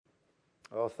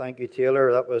Oh, thank you,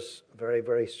 Taylor. That was very,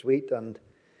 very sweet, and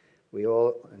we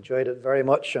all enjoyed it very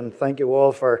much. And thank you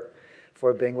all for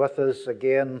being with us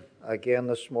again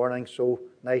this morning. So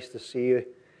nice to see you.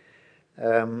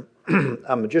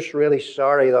 I'm just really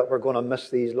sorry that we're going to miss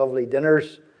these lovely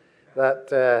dinners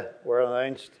that were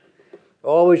announced. I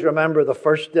always remember the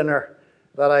first dinner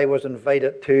that I was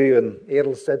invited to, and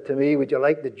Adel said to me, "Would you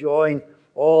like to join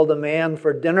all the men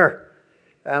for dinner?"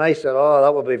 And I said, "Oh,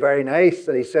 that would be very nice."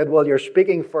 And he said, "Well, you're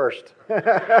speaking first."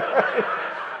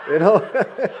 You know?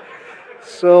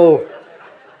 So,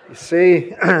 you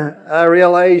see, I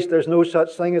realized there's no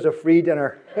such thing as a free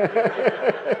dinner.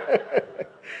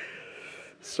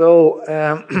 So,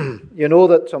 you know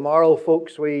that tomorrow,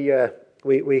 folks, we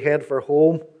head for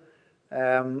home.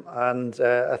 And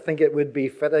I think it would be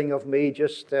fitting of me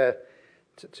just to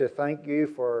thank you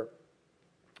for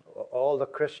all the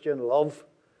Christian love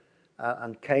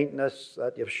and kindness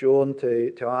that you've shown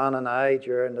to Anne and I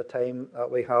during the time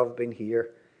that we have been here.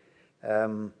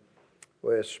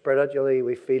 Spiritually,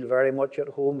 we feel very much at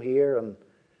home here,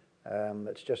 and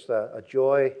it's just a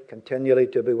joy continually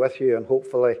to be with you, and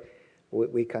hopefully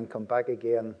we can come back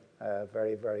again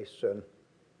very, very soon.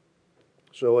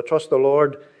 So I trust the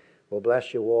Lord will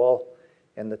bless you all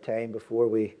in the time before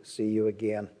we see you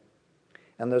again.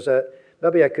 And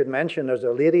maybe I could mention, there's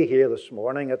a lady here this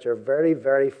morning. It's her very,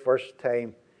 very first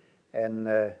time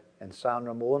in San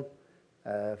Ramon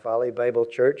Valley Bible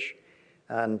Church.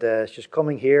 And she's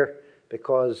coming here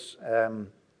because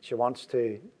she wants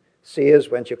to see us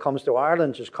when she comes to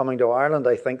Ireland. She's coming to Ireland,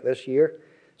 I think, this year.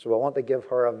 So I want to give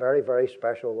her a very, very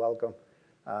special welcome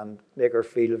and make her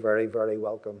feel very, very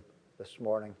welcome this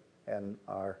morning in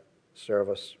our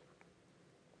service.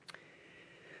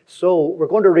 So we're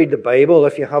going to read the Bible.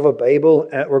 If you have a Bible,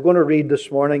 we're going to read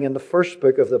this morning in the first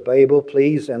book of the Bible,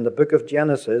 please, in the book of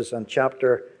Genesis and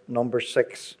chapter number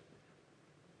 6.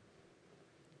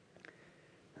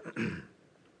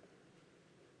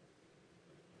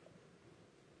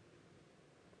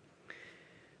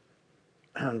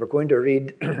 And we're going to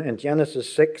read in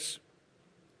Genesis 6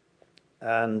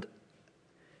 and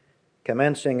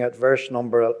commencing at verse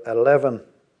number 11.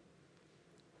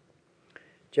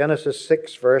 Genesis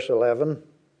 6, verse 11.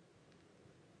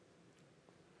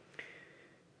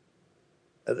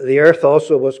 The earth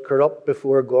also was corrupt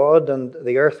before God, and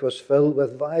the earth was filled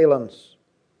with violence.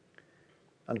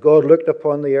 And God looked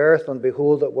upon the earth, and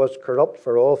behold, it was corrupt,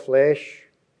 for all flesh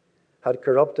had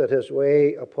corrupted his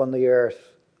way upon the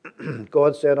earth.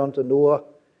 God said unto Noah,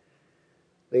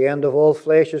 The end of all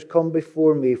flesh is come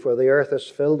before me, for the earth is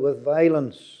filled with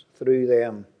violence through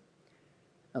them.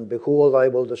 And behold, I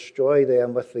will destroy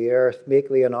them with the earth. Make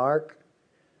thee an ark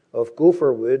of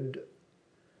gopher wood.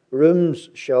 Rooms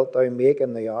shalt thou make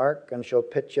in the ark, and shall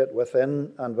pitch it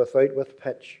within and without with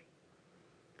pitch.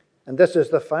 And this is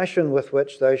the fashion with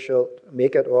which thou shalt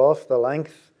make it of. The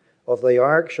length of the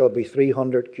ark shall be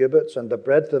 300 cubits, and the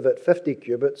breadth of it 50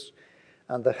 cubits,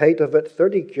 and the height of it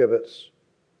 30 cubits.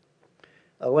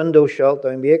 A window shalt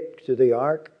thou make to the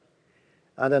ark,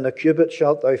 and in a cubit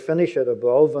shalt thou finish it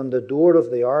above, and the door of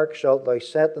the ark shalt thou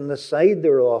set in the side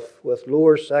thereof, with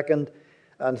lower, second,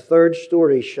 and third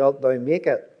stories shalt thou make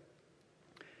it.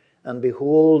 And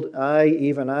behold, I,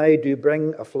 even I, do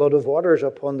bring a flood of waters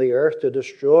upon the earth to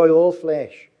destroy all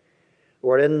flesh,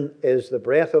 wherein is the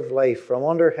breath of life from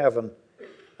under heaven,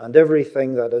 and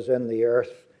everything that is in the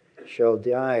earth shall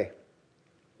die.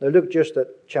 Now look just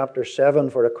at chapter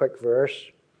 7 for a quick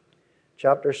verse.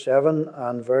 Chapter 7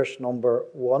 and verse number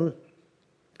 1.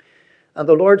 And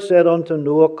the Lord said unto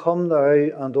Noah, Come thou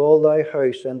and all thy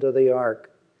house into the ark.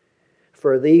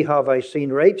 For thee have I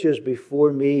seen righteous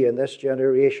before me in this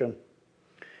generation.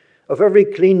 Of every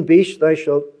clean beast thou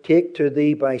shalt take to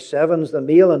thee by sevens the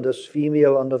male and his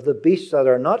female, and of the beasts that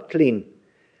are not clean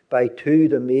by two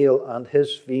the male and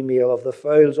his female, of the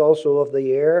fowls also of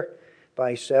the air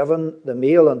by seven the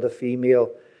male and the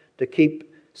female, to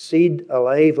keep seed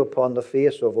alive upon the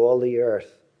face of all the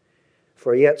earth.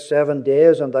 For yet 7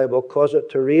 days, and I will cause it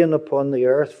to rain upon the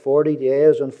earth 40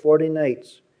 days and 40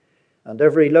 nights. And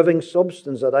every living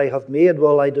substance that I have made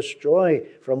will I destroy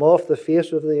from off the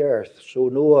face of the earth. So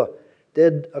Noah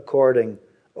did according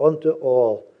unto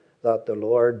all that the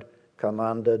Lord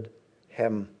commanded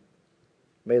him.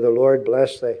 May the Lord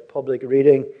bless the public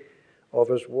reading of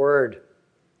his word.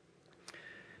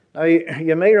 Now,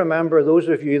 you may remember, those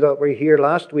of you that were here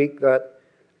last week, that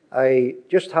I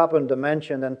just happened to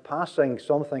mention in passing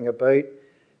something about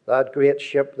that great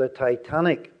ship, the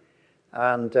Titanic,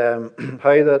 and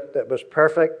how that it was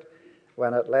perfect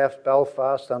when it left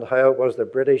Belfast, and how it was the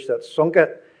British that sunk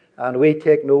it, and we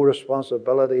take no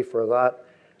responsibility for that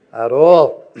at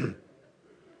all.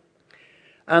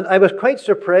 And I was quite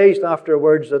surprised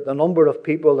afterwards at the number of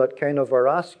people that kind of were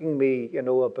asking me,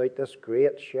 about this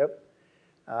great ship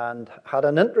and had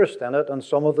an interest in it. And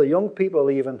some of the young people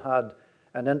even had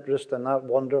an interest in that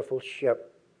wonderful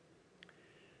ship.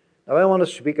 Now, I want to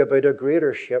speak about a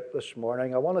greater ship this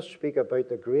morning. I want to speak about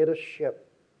the greatest ship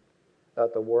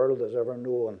that the world has ever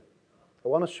known. I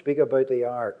want to speak about the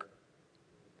ark.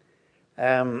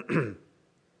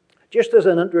 Just as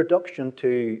an introduction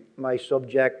to my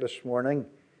subject this morning,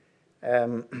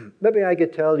 maybe I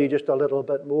could tell you just a little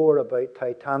bit more about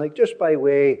Titanic, just by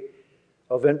way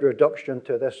of introduction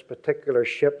to this particular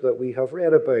ship that we have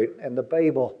read about in the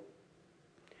Bible.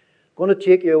 I'm going to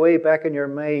take you away back in your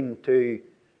mind to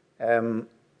the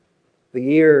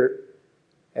year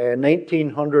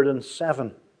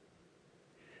 1907.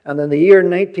 And in the year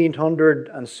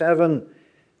 1907,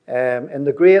 in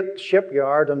the great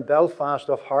shipyard in Belfast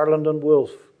of Harland and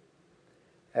Wolff,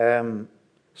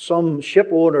 some ship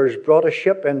owners brought a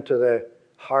ship into the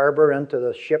harbour, into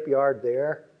the shipyard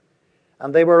there,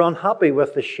 and they were unhappy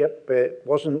with the ship. It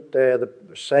wasn't the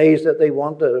size that they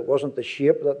wanted, it wasn't the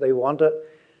shape that they wanted,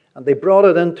 and they brought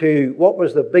it into what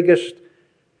was the biggest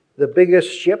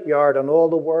shipyard in all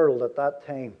the world at that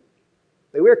time.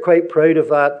 They were quite proud of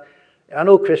that. I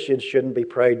know Christians shouldn't be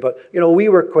proud, but we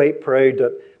were quite proud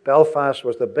that Belfast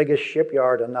was the biggest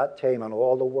shipyard in that time in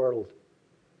all the world.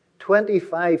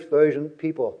 25,000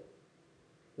 people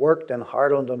worked in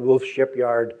Harland and Wolff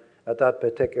shipyard at that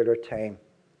particular time.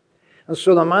 And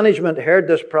so the management heard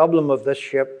this problem of this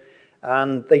ship,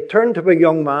 and they turned to a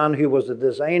young man who was a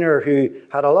designer who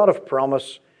had a lot of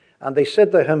promise, and they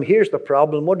said to him, "Here's the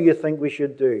problem, what do you think we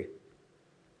should do?"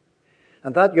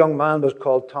 And that young man was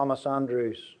called Thomas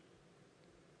Andrews.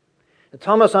 And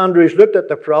Thomas Andrews looked at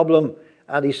the problem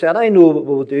and he said, "I know what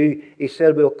we'll do." He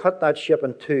said, "We'll cut that ship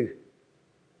in two."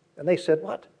 And they said,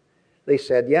 "What?" They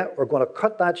said, "Yeah, we're going to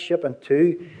cut that ship in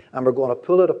two and we're going to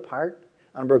pull it apart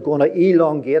and we're going to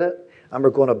elongate it and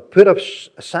we're going to put a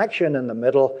section in the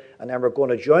middle and then we're going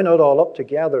to join it all up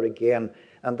together again."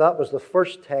 And that was the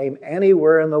first time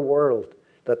anywhere in the world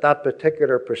that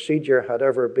particular procedure had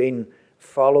ever been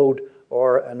followed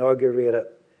or inaugurated.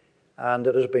 And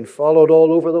it has been followed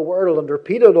all over the world and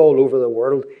repeated all over the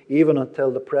world, even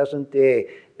until the present day.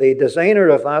 The designer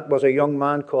of that was a young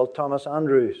man called Thomas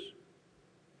Andrews.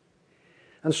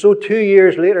 And so 2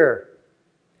 years later,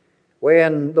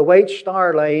 when the White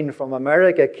Star Line from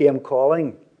America came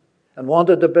calling and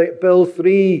wanted to build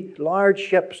 3 large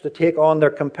ships to take on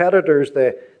their competitors,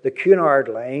 the Cunard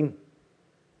Line,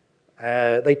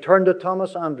 they turned to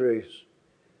Thomas Andrews.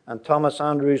 And Thomas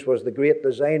Andrews was the great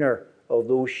designer of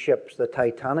those ships, the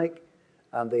Titanic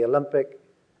and the Olympic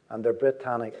and the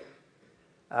Britannic.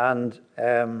 And,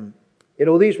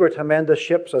 these were tremendous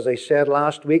ships. As I said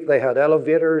last week, they had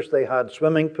elevators, they had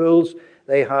swimming pools,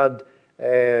 they had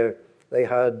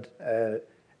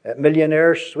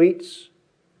millionaire suites,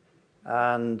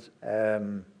 and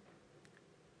how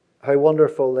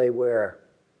wonderful they were.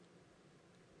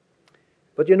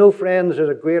 But friends, there's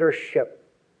a greater ship,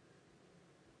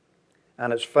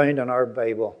 and it's found in our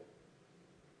Bible.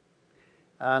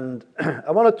 And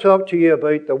I want to talk to you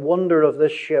about the wonder of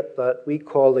this ship that we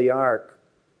call the Ark.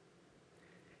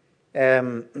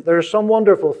 There are some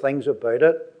wonderful things about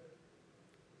it.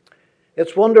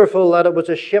 It's wonderful that it was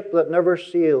a ship that never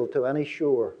sailed to any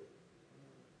shore.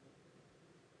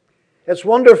 It's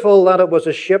wonderful that it was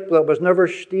a ship that was never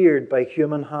steered by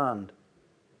human hand.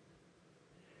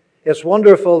 It's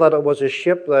wonderful that it was a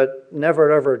ship that never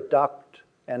ever docked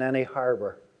in any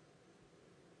harbour.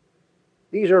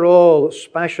 These are all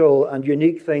special and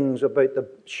unique things about the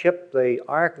ship, the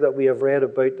ark that we have read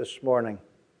about this morning.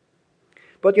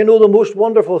 But the most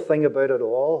wonderful thing about it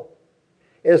all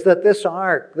is that this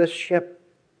ark, this ship,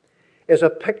 is a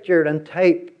picture and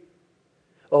type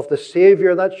of the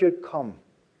Savior that should come,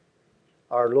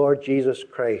 our Lord Jesus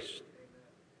Christ.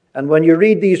 And when you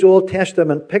read these Old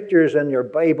Testament pictures in your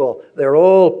Bible, they're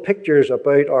all pictures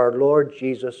about our Lord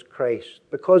Jesus Christ.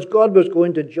 Because God was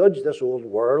going to judge this old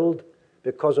world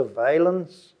because of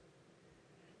violence.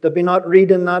 Did we not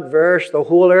read in that verse, the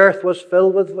whole earth was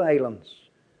filled with violence,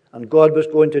 and God was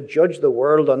going to judge the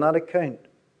world on that account?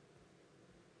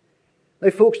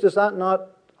 Now, folks, does that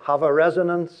not have a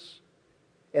resonance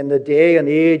in the day and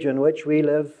age in which we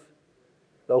live?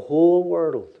 The whole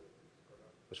world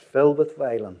was filled with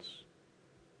violence,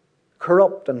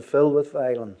 corrupt and filled with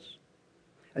violence.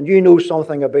 And you know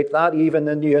something about that, even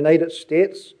in the United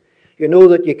States. You know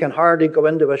that you can hardly go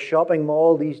into a shopping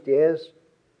mall these days.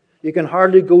 You can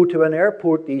hardly go to an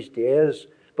airport these days,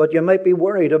 but you might be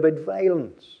worried about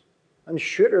violence. and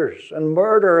shooters and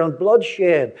murder and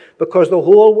bloodshed, because the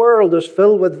whole world is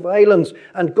filled with violence,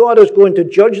 and God is going to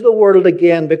judge the world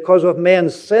again because of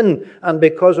men's sin and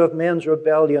because of men's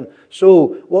rebellion.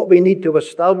 So what we need to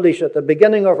establish at the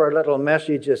beginning of our little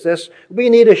message is this: we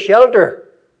need a shelter,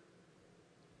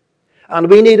 and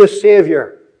we need a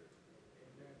Savior,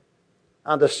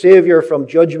 and a Savior from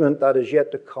judgment that is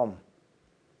yet to come.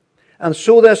 And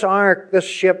so this ark, this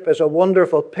ship, is a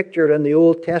wonderful picture in the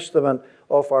Old Testament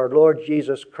of our Lord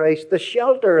Jesus Christ, the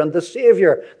shelter and the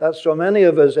Savior that so many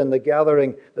of us in the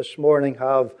gathering this morning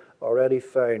have already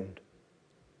found.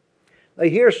 Now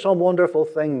here's some wonderful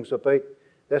things about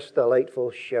this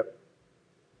delightful ship.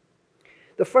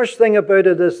 The first thing about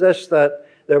it is this, that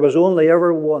there was only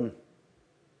ever one.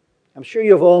 I'm sure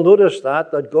you've all noticed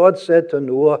that God said to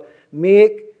Noah,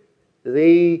 "Make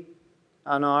thee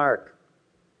an ark."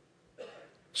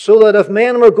 So that if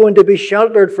men were going to be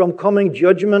sheltered from coming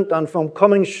judgment and from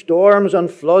coming storms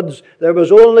and floods, there was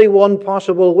only one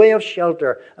possible way of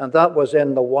shelter, and that was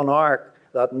in the one ark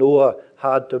that Noah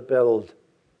had to build.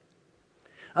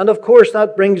 And of course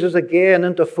that brings us again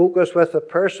into focus with the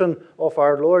person of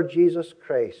our Lord Jesus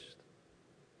Christ.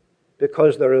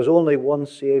 Because there is only one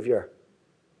Savior.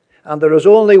 And there is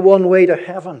only one way to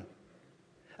heaven.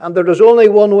 And there is only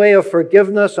one way of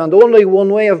forgiveness and only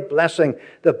one way of blessing.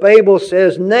 The Bible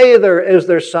says, "Neither is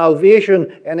there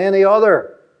salvation in any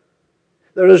other.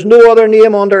 There is no other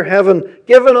name under heaven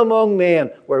given among men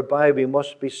whereby we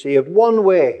must be saved." One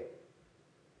way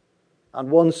and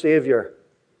one Savior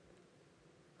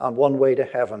and one way to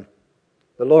heaven.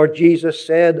 The Lord Jesus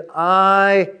said,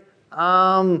 "I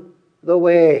am the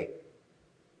way."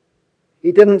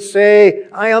 He didn't say,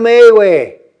 "I am a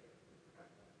way."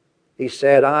 He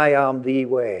said, "I am the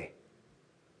way."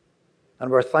 And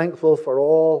we're thankful for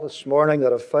all this morning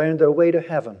that have found their way to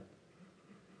heaven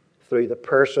through the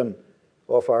person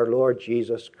of our Lord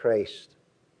Jesus Christ.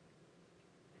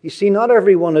 You see, not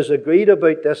everyone has agreed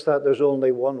about this, that there's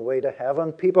only one way to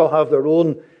heaven. People have their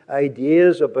own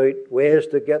ideas about ways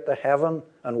to get to heaven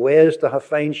and ways to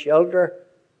find shelter.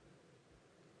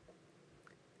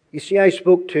 You see, I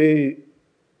spoke to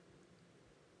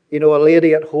a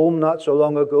lady at home not so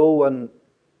long ago, and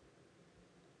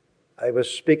I was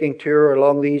speaking to her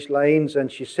along these lines, and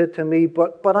she said to me,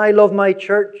 but I love my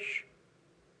church.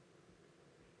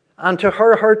 And to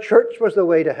her, her church was the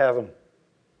way to heaven.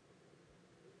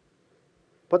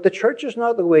 But the church is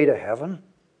not the way to heaven,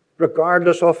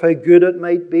 regardless of how good it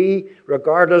might be,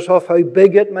 regardless of how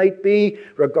big it might be,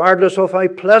 regardless of how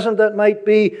pleasant it might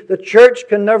be. The church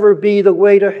can never be the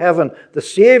way to heaven. The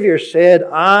Savior said,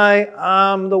 "I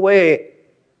am the way."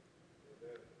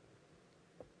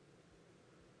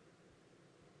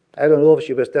 I don't know if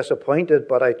she was disappointed,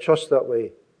 but I trust that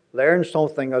we learned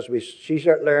something she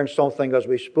learned something as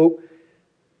we spoke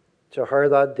to her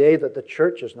that day, that the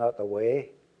church is not the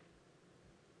way.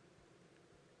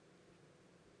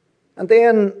 And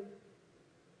then,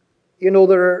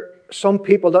 there are some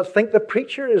people that think the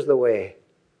preacher is the way.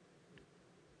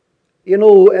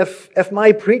 If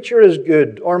my preacher is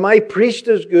good, or my priest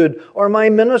is good, or my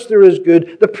minister is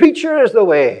good, the preacher is the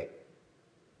way.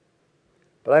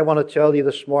 But I want to tell you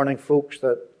this morning, folks,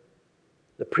 that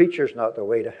the preacher's not the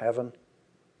way to heaven.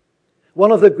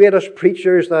 One of the greatest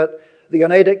preachers that the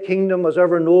United Kingdom has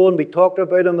ever known, we talked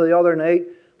about him the other night,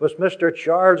 was Mr.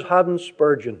 Charles Haddon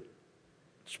Spurgeon.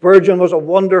 Spurgeon was a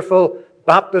wonderful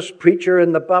Baptist preacher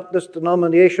in the Baptist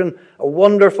denomination, a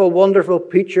wonderful, wonderful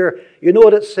preacher. You know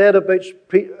what it said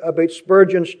about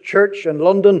Spurgeon's church in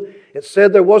London? It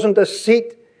said there wasn't a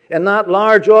seat in that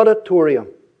large auditorium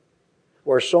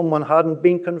where someone hadn't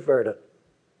been converted.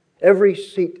 Every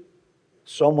seat,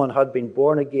 someone had been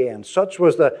born again. Such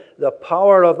was the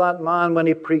power of that man when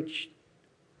he preached.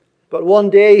 But one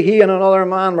day he and another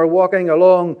man were walking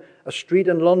along a street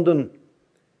in London,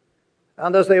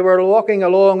 and as they were walking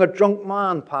along, a drunk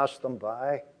man passed them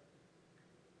by.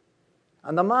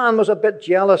 And the man was a bit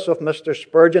jealous of Mr.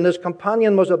 Spurgeon. His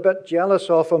companion was a bit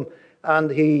jealous of him. And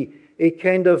he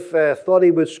kind of thought he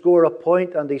would score a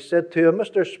point. And he said to him,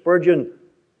 "Mr. Spurgeon,"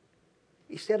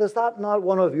 he said, "is that not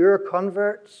one of your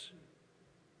converts?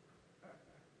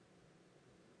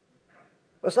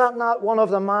 Was that not one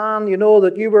of the man,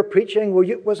 that you were preaching?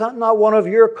 Was that not one of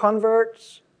your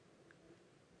converts?"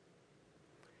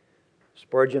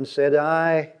 Spurgeon said,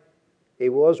 "Aye, he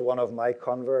was one of my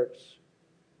converts,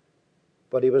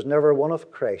 but he was never one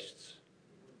of Christ's.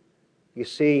 You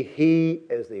see, he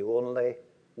is the only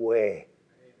way.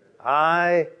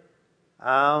 I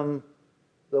am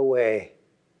the way."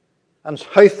 And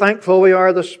how thankful we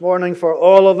are this morning for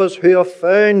all of us who have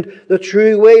found the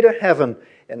true way to heaven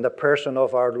in the person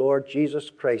of our Lord Jesus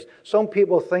Christ. Some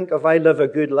people think if I live a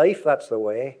good life, that's the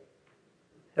way.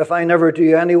 If I never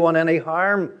do anyone any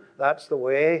harm, that's the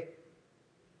way.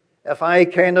 If I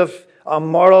kind of am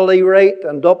morally right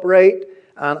and upright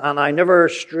and I never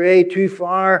stray too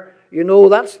far,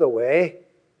 that's the way.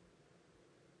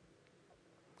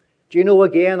 Do you know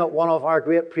again that one of our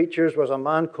great preachers was a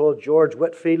man called George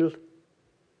Whitefield?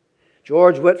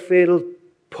 George Whitefield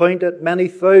pointed many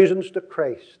thousands to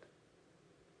Christ.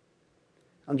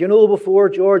 And before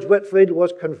George Whitefield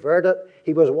was converted,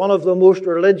 he was one of the most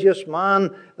religious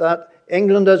men that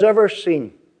England has ever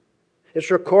seen.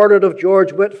 It's recorded of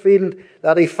George Whitefield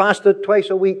that he fasted twice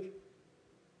a week.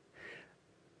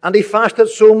 And he fasted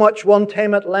so much one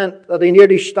time at Lent that he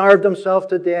nearly starved himself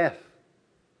to death.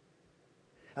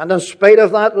 And in spite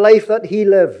of that life that he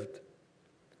lived,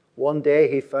 one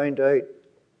day he found out,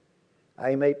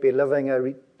 I might be living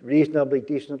a reasonably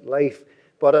decent life,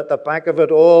 but at the back of it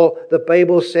all, the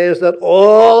Bible says that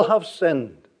all have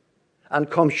sinned and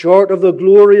come short of the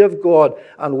glory of God.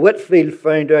 And Whitefield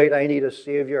found out, I need a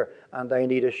Savior and I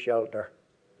need a shelter.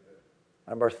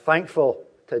 And we're thankful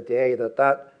today that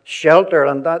that shelter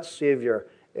and that Savior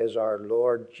is our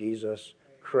Lord Jesus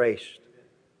Christ.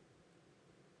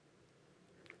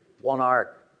 One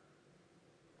ark.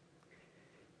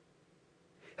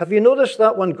 Have you noticed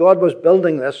that when God was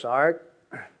building this ark,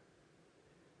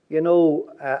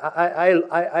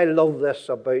 I love this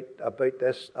about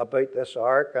this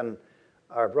ark, and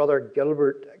our brother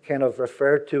Gilbert kind of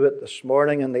referred to it this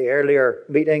morning in the earlier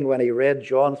meeting when he read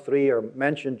John 3 or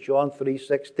mentioned John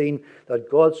 3:16, that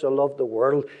God so loved the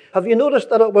world. Have you noticed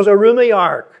that it was a roomy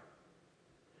ark?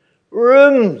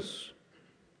 Rooms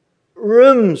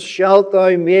shalt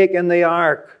thou make in the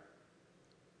ark.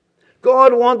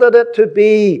 God wanted it to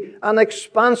be an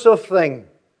expansive thing.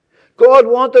 God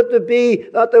wanted to be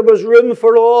that there was room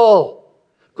for all.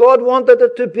 God wanted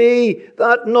it to be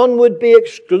that none would be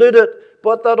excluded,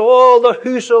 but that all the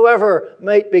whosoever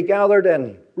might be gathered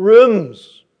in.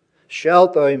 Rooms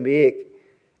shalt thou make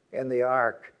in the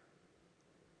ark.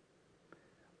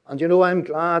 And I'm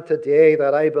glad today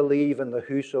that I believe in the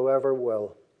whosoever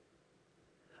will.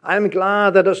 I'm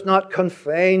glad that it's not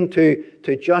confined to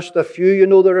just a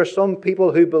few. There are some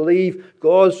people who believe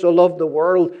God so loved the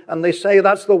world, and they say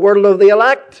that's the world of the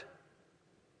elect.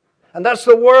 And that's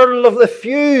the world of the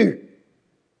few.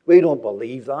 We don't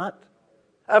believe that.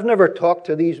 I've never talked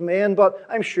to these men, but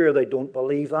I'm sure they don't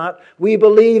believe that. We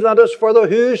believe that it's for the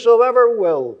whosoever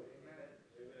will.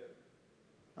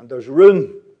 And there's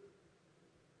room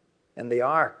in the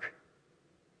ark,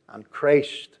 and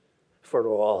Christ for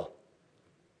all.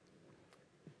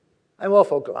 I'm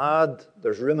awful glad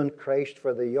there's room in Christ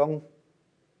for the young.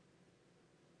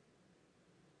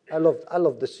 I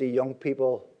love to see young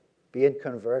people being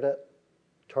converted,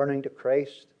 turning to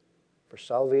Christ for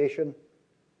salvation.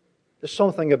 There's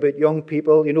something about young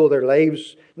people, their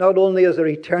lives, not only is their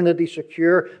eternity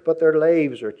secure, but their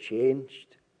lives are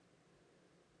changed.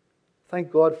 Thank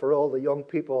God for all the young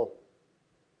people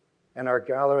in our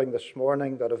gathering this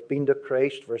morning that have been to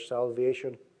Christ for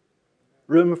salvation.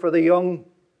 Room for the young.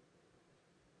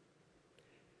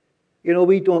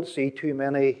 We don't see too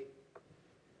many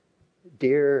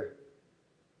dear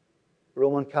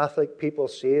Roman Catholic people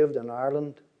saved in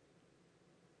Ireland.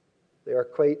 They are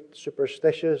quite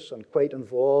superstitious and quite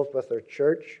involved with their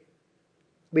church.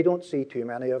 We don't see too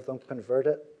many of them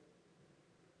converted.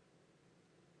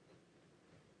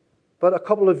 But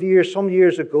some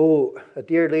years ago, a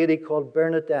dear lady called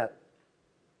Bernadette,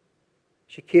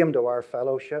 she came to our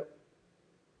fellowship.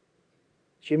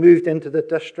 She moved into the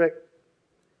district,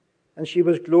 and she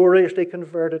was gloriously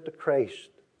converted to Christ,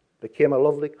 became a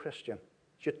lovely Christian.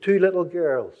 She had 2 little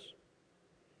girls.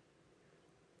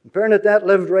 Bernadette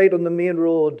lived right on the main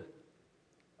road.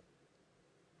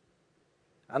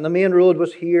 And the main road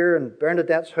was here, and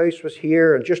Bernadette's house was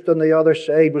here, and just on the other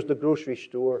side was the grocery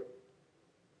store.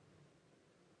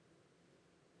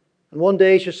 And one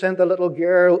day she sent a little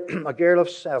girl, a girl of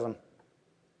 7.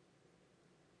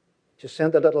 She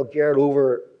sent a little girl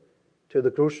over to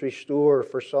the grocery store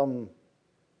for some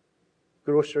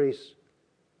groceries.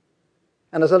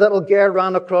 And as a little girl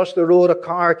ran across the road, a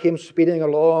car came speeding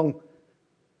along.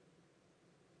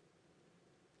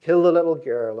 Killed the little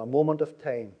girl, a moment of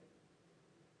time.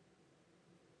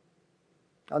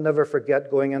 I'll never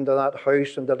forget going into that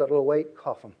house and the little white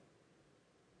coffin.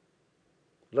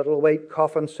 Little white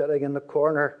coffin sitting in the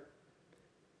corner.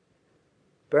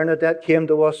 Bernadette came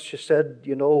to us. She said,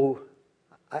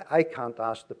 I can't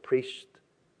ask the priest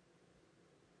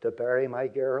to bury my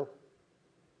girl.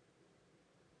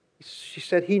 She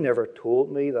said, he never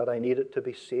told me that I needed to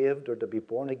be saved or to be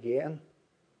born again.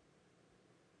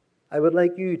 I would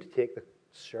like you to take the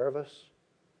service.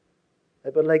 I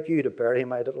would like you to bury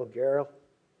my little girl.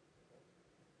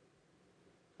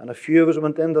 And a few of us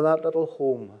went into that little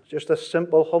home, just a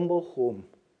simple, humble home,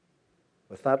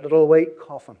 with that little white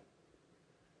coffin.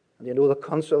 And you know the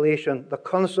consolation,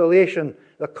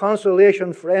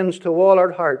 friends, to all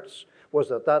our hearts, was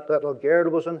that that little girl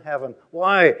was in heaven.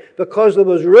 Why? Because there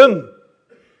was room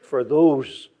for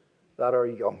those that are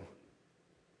young.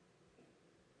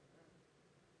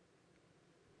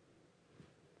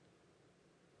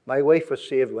 My wife was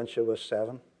saved when she was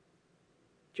 7.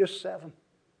 Just 7.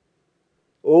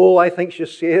 Oh, I think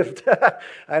she's saved.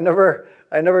 I never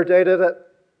doubted it.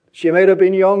 She might have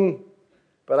been young,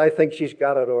 but I think she's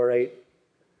got it all right.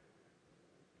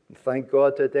 And thank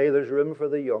God today there's room for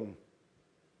the young.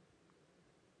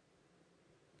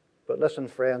 But listen,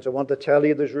 friends, I want to tell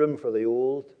you there's room for the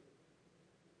old.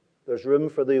 There's room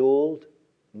for the old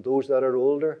and those that are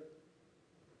older.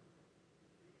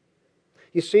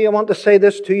 You see, I want to say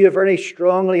this to you very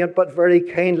strongly but very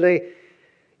kindly.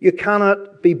 You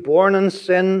cannot be born in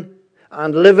sin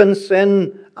and live in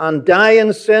sin and die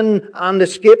in sin and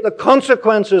escape the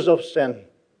consequences of sin.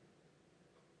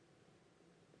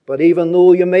 But even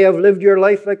though you may have lived your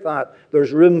life like that,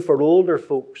 there's room for older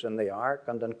folks in the ark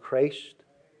and in Christ.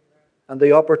 And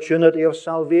the opportunity of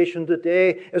salvation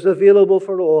today is available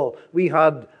for all. We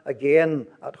had, again,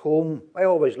 at home, I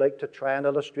always like to try and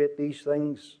illustrate these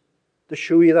things to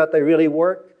show you that they really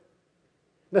work.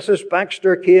 Mrs.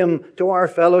 Baxter came to our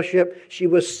fellowship. She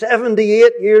was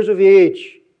 78 years of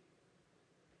age.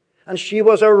 And she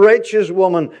was a righteous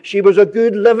woman. She was a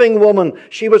good living woman.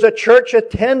 She was a church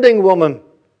attending woman.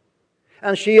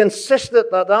 And she insisted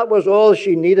that that was all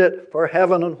she needed for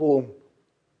heaven and home.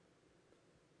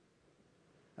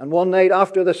 And one night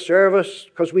after the service,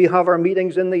 because we have our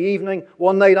meetings in the evening,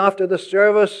 one night after the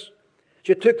service,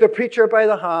 she took the preacher by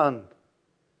the hand.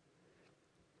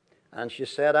 And she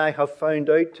said, I have found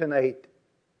out tonight.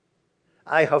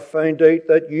 I have found out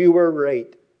that you were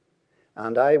right.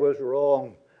 And I was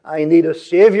wrong. I need a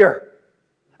Savior.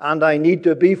 And I need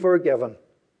to be forgiven.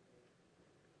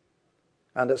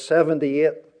 And at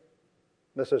 78,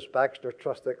 Mrs. Baxter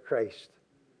trusted Christ.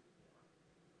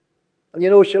 And you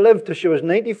know, she lived till she was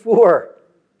 94.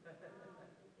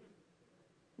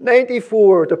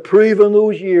 94, to prove in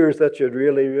those years that she'd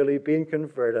really, really been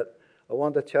converted. I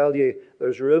want to tell you,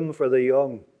 there's room for the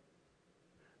young,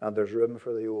 and there's room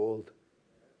for the old.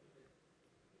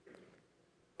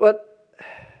 But,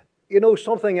 you know,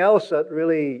 something else that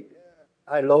really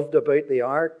I loved about the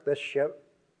ark, this ship.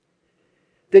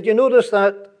 Did you notice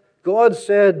that God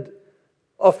said,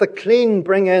 of the clean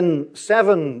bring in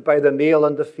 7 by the male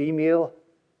and the female,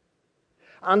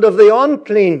 and of the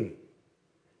unclean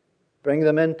bring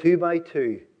them in 2 by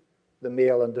 2, the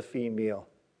male and the female.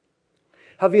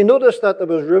 Have you noticed that there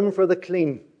was room for the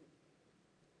clean?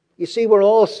 You see, we're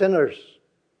all sinners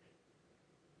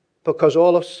because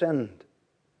all have sinned.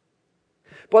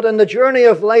 But in the journey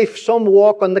of life, some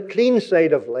walk on the clean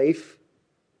side of life,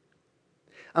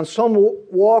 and some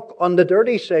walk on the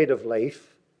dirty side of life.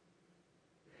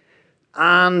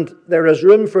 And there is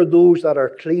room for those that are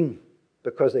clean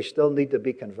because they still need to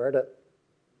be converted.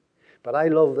 But I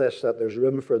love this, that there's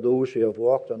room for those who have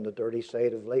walked on the dirty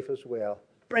side of life as well.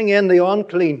 Bring in the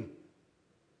unclean.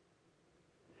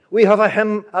 We have a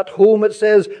hymn at home that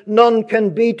says, none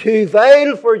can be too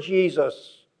vile for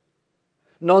Jesus.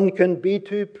 None can be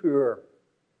too poor.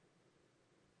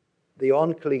 The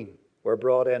unclean were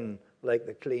brought in like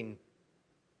the clean.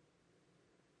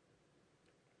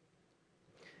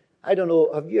 I don't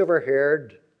know, have you ever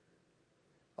heard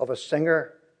of a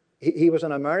singer? He was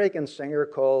an American singer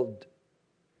called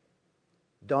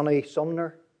Donny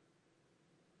Sumner.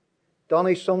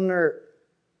 Donny Sumner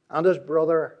and his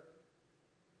brother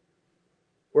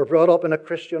were brought up in a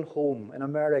Christian home in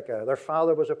America. Their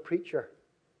father was a preacher.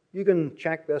 You can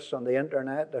check this on the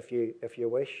internet if you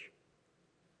wish.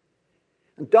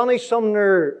 And Donny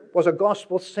Sumner was a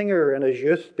gospel singer in his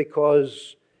youth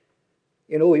because,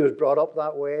 you know, he was brought up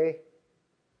that way.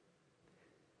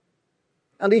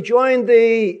 And he joined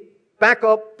the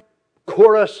backup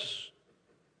chorus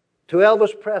to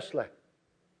Elvis Presley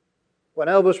when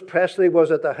Elvis Presley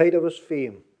was at the height of his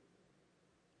fame.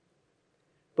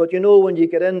 But you know, when you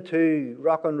get into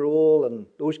rock and roll and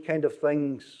those kind of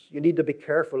things, you need to be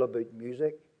careful about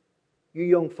music. You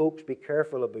young folks, be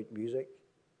careful about music.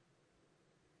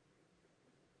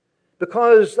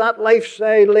 Because that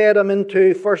lifestyle led him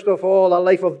into, first of all, a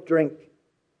life of drink.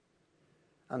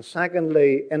 And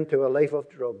secondly, into a life of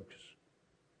drugs.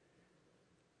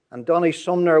 And Donny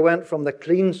Sumner went from the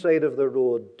clean side of the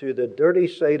road to the dirty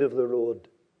side of the road.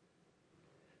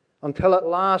 until at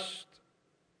last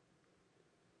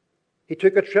he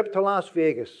took a trip to Las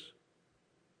Vegas.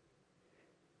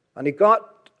 And he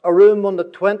got a room on the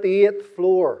 28th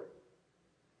floor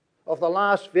of the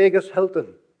Las Vegas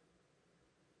Hilton.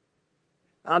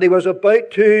 And he was about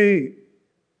to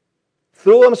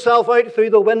throw himself out through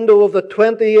the window of the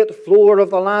 28th floor of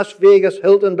the Las Vegas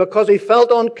Hilton because he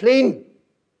felt unclean.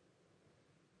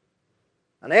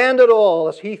 And end it all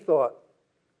as he thought.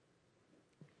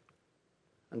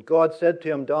 And God said to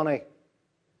him, Donny,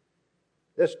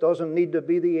 this doesn't need to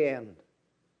be the end.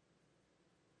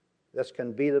 This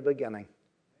can be the beginning.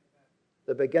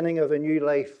 The beginning of a new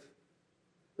life.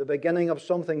 The beginning of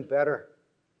something better.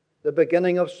 The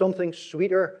beginning of something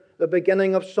sweeter. The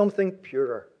beginning of something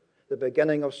purer. The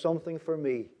beginning of something for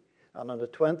me. And on the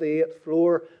 28th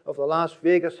floor of the Las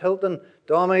Vegas Hilton,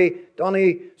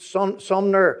 Donny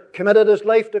Sumner committed his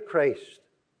life to Christ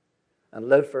and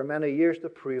lived for many years to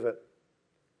prove it.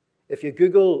 If you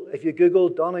Google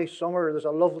Donny Sumner, there's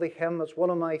a lovely hymn. It's one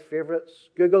of my favorites.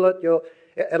 Google it.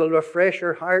 It'll refresh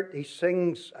your heart. He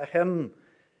sings a hymn.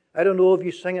 I don't know if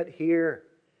you sing it here.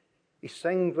 He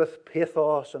sings with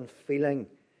pathos and feeling.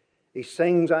 He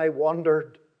sings, I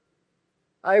wandered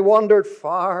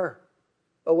far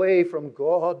away from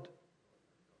God.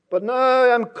 But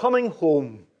now I'm coming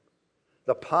home.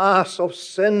 The paths of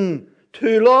sin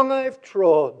too long I've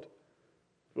trod.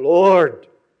 Lord,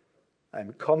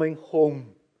 I'm coming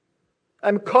home.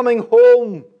 I'm coming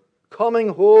home, coming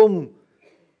home,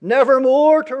 never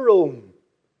more to roam.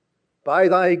 By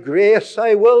thy grace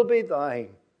I will be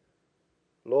thine.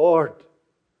 Lord,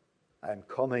 I'm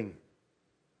coming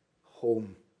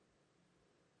home.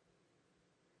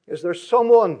 Is there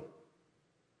someone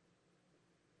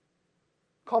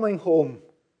coming home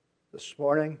this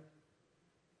morning?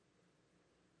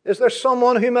 Is there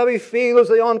someone who maybe feels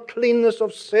the uncleanness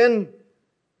of sin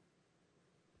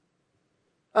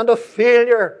and of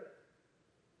failure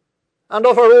and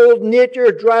of our old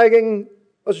nature dragging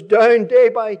us down day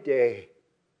by day?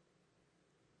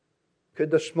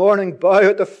 Could this morning bow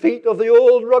at the feet of the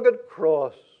old rugged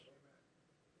cross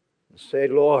and say,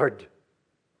 Lord,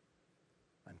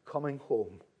 I'm coming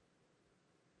home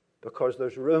because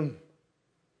there's room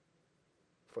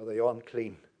for the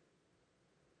unclean.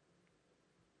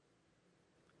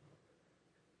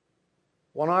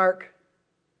 One ark,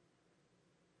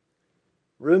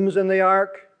 rooms in the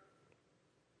ark.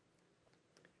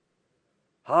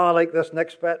 I like this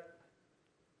next bit.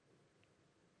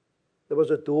 There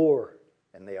was a door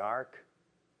in the ark.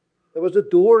 There was a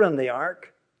door in the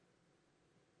ark.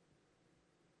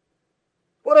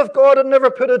 What if God had never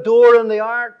put a door in the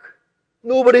ark?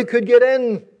 Nobody could get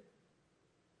in.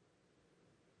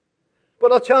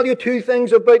 But I'll tell you two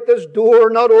things about this door.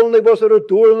 Not only was there a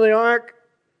door in the ark,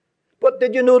 but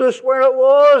did you notice where it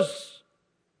was?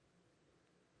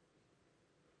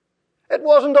 It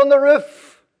wasn't on the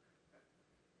roof.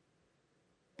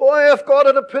 Boy, if God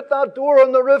had put that door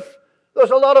on the roof, there's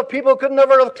a lot of people could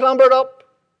never have clambered up.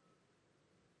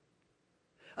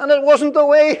 And it wasn't the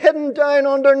way hidden down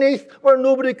underneath where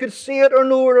nobody could see it or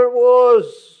know where it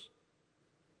was.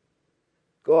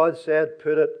 God said,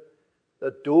 put it,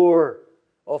 the door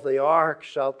of the ark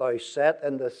shalt thou set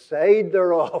in the side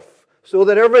thereof, so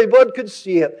that everybody could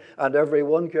see it and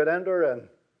everyone could enter in.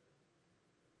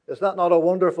 Is that not a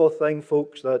wonderful thing,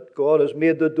 folks, that God has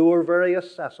made the door very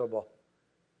accessible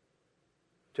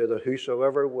to the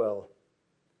whosoever will?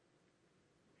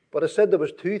 But I said there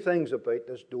was two things about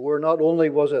this door. Not only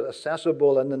was it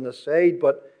accessible and in the side,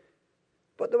 but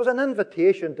there was an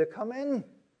invitation to come in.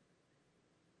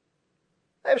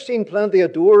 I've seen plenty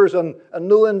of doors and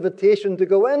no invitation to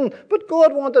go in, but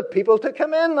God wanted people to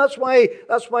come in. That's why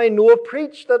Noah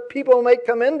preached that people might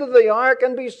come into the ark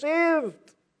and be saved.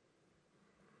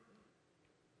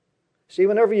 See,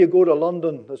 whenever you go to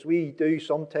London, as we do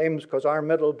sometimes, because our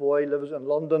middle boy lives in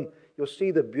London, you'll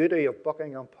see the beauty of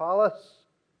Buckingham Palace.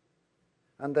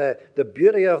 And the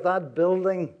beauty of that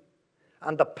building,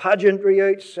 and the pageantry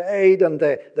outside, and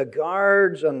the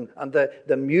guards, and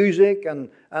the music,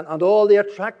 and all the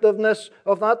attractiveness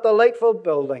of that delightful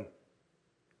building.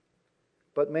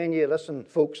 But man, you listen,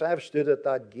 folks, I've stood at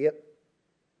that gate,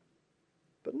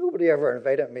 but nobody ever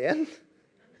invited me in.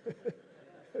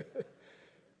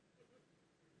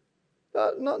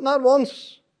 Not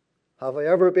once have I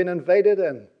ever been invited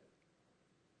in.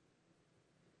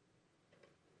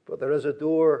 But there is a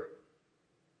door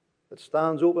that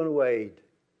stands open wide,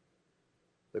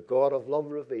 the God of love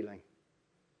revealing.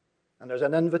 And there's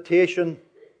an invitation.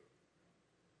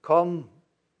 Come,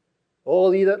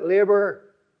 all ye that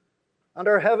labor and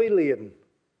are heavy laden,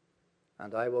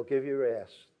 and I will give you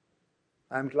rest.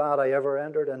 I'm glad I ever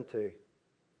entered into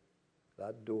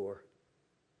that door.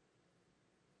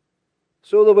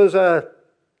 So there was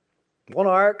one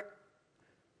ark,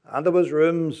 and there was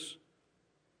rooms,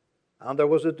 and there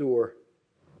was a door.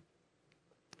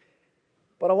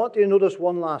 But I want you to notice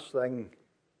one last thing.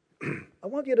 I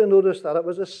want you to notice that it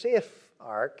was a safe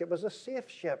ark. It was a safe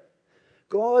ship.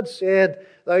 God said,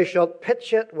 "Thou shalt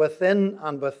pitch it within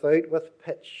and without with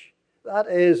pitch." That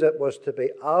is, it was to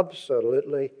be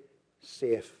absolutely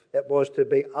safe. It was to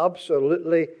be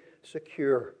absolutely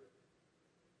secure.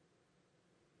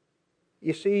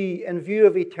 You see, in view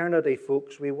of eternity,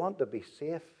 folks, we want to be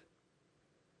safe.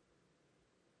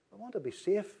 We want to be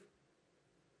safe.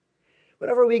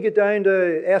 Whenever we get down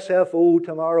to SFO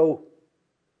tomorrow,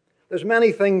 there's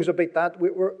many things about that.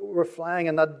 We're flying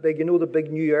in that big, the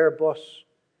big new Airbus.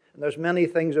 And there's many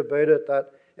things about it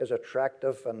that is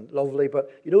attractive and lovely. But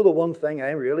the one thing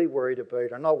I'm really worried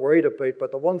about, or not worried about,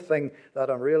 but the one thing that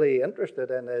I'm really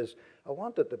interested in is I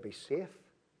want it to be safe.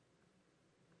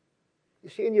 You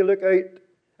see, and you look out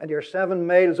and you're 7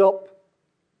 miles up,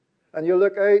 and you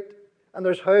look out and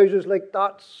there's houses like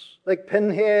dots, like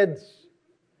pinheads.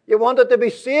 You want it to be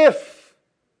safe.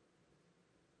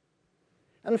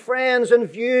 And friends, in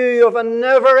view of a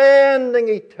never-ending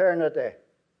eternity,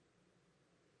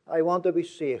 I want to be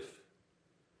safe.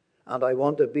 And I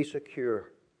want to be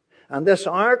secure. And this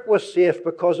ark was safe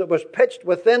because it was pitched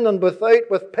within and without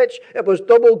with pitch. It was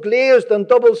double glazed and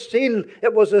double sealed.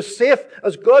 It was as safe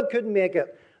as God could make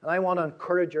it. And I want to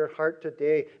encourage your heart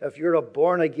today, if you're a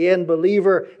born-again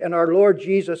believer in our Lord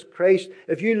Jesus Christ,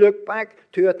 if you look back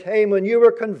to a time when you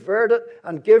were converted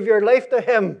and give your life to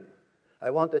Him,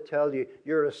 I want to tell you,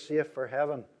 you're as safe for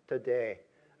heaven today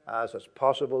as it's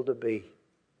possible to be.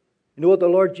 You know what the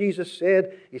Lord Jesus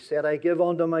said? He said, "I give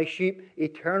unto my sheep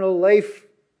eternal life,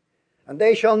 and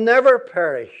they shall never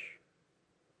perish.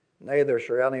 Neither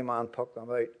shall any man pluck them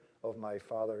out of my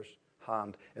Father's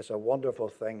hand." It's a wonderful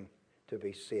thing to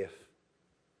be safe.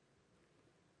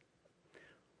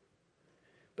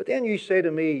 But then you say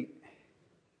to me,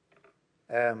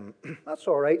 that's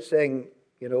all right saying,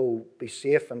 be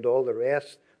safe and all the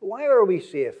rest. Why are we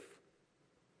safe?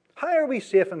 How are we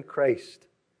safe in Christ?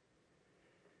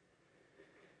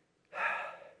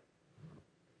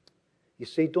 You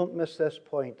see, don't miss this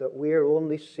point, that we are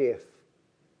only safe.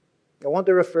 I want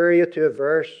to refer you to a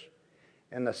verse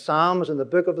in the Psalms, in the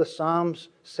book of the Psalms,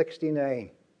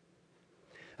 69.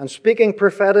 And speaking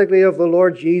prophetically of the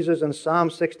Lord Jesus in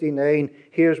Psalm 69,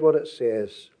 here's what it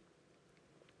says.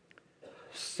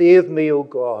 "Save me, O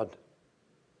God,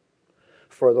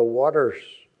 for the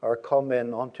waters are come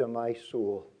in unto my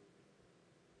soul."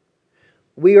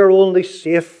 We are only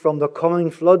safe from the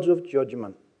coming floods of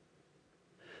judgment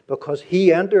because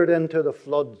He entered into the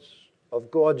floods of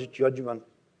God's judgment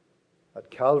at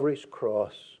Calvary's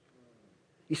cross.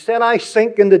 He said, "I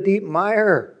sink in the deep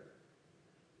mire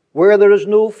where there is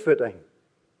no footing.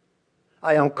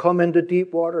 I am come into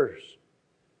deep waters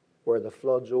where the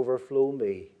floods overflow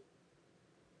me."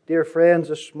 Dear friends,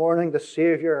 this morning the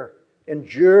Savior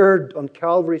endured on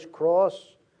Calvary's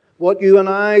cross what you and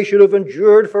I should have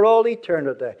endured for all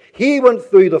eternity. He went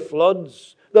through the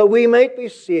floods that we might be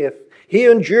safe. He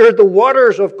endured the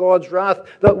waters of God's wrath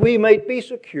that we might be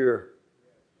secure.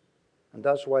 And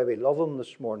that's why we love Him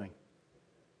this morning.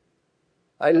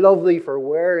 "I love thee for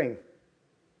wearing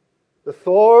the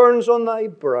thorns on thy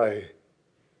brow.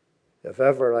 If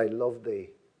ever I loved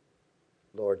thee,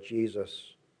 Lord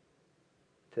Jesus,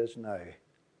 'tis now."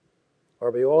 Are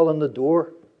we all in the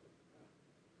door?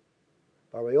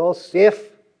 Are we all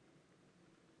safe?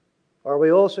 Are we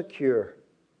all secure?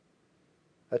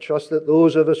 I trust that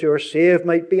those of us who are saved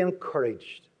might be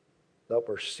encouraged that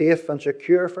we're safe and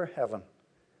secure for heaven.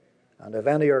 And if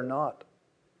any are not,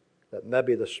 that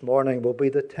maybe this morning will be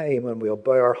the time when we'll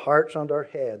bow our hearts and our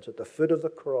heads at the foot of the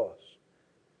cross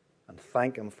and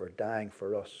thank Him for dying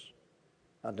for us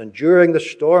and enduring the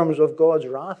storms of God's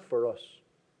wrath for us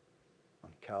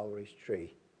on Calvary's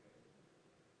tree.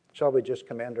 Shall we just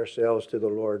commend ourselves to the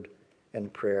Lord in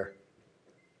prayer?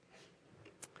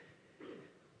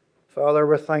 Father,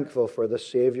 we're thankful for the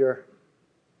Savior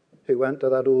who went to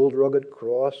that old rugged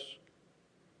cross.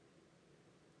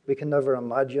 We can never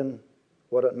imagine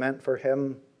what it meant for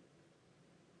Him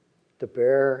to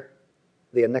bear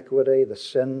the iniquity, the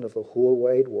sin of the whole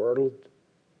wide world,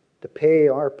 to pay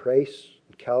our price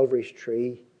on Calvary's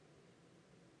tree.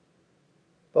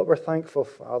 But we're thankful,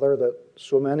 Father, that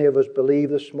so many of us believe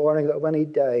this morning that when He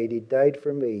died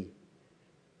for me.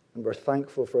 And we're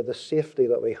thankful for the safety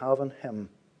that we have in Him.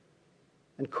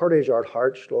 Encourage our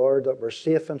hearts, Lord, that we're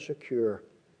safe and secure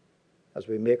as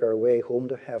we make our way home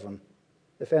to heaven.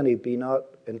 If any be not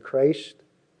in Christ,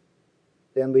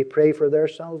 then we pray for their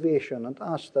salvation and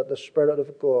ask that the Spirit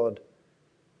of God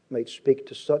might speak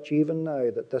to such even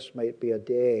now, that this might be a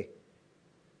day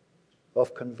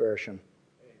of conversion.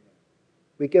 Amen.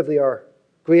 We give thee our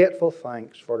grateful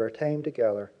thanks for our time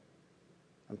together,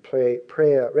 and pray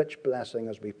a rich blessing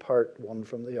as we part one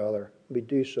from the other. We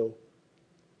do so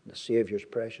in the Saviour's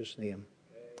precious name.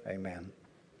 Amen.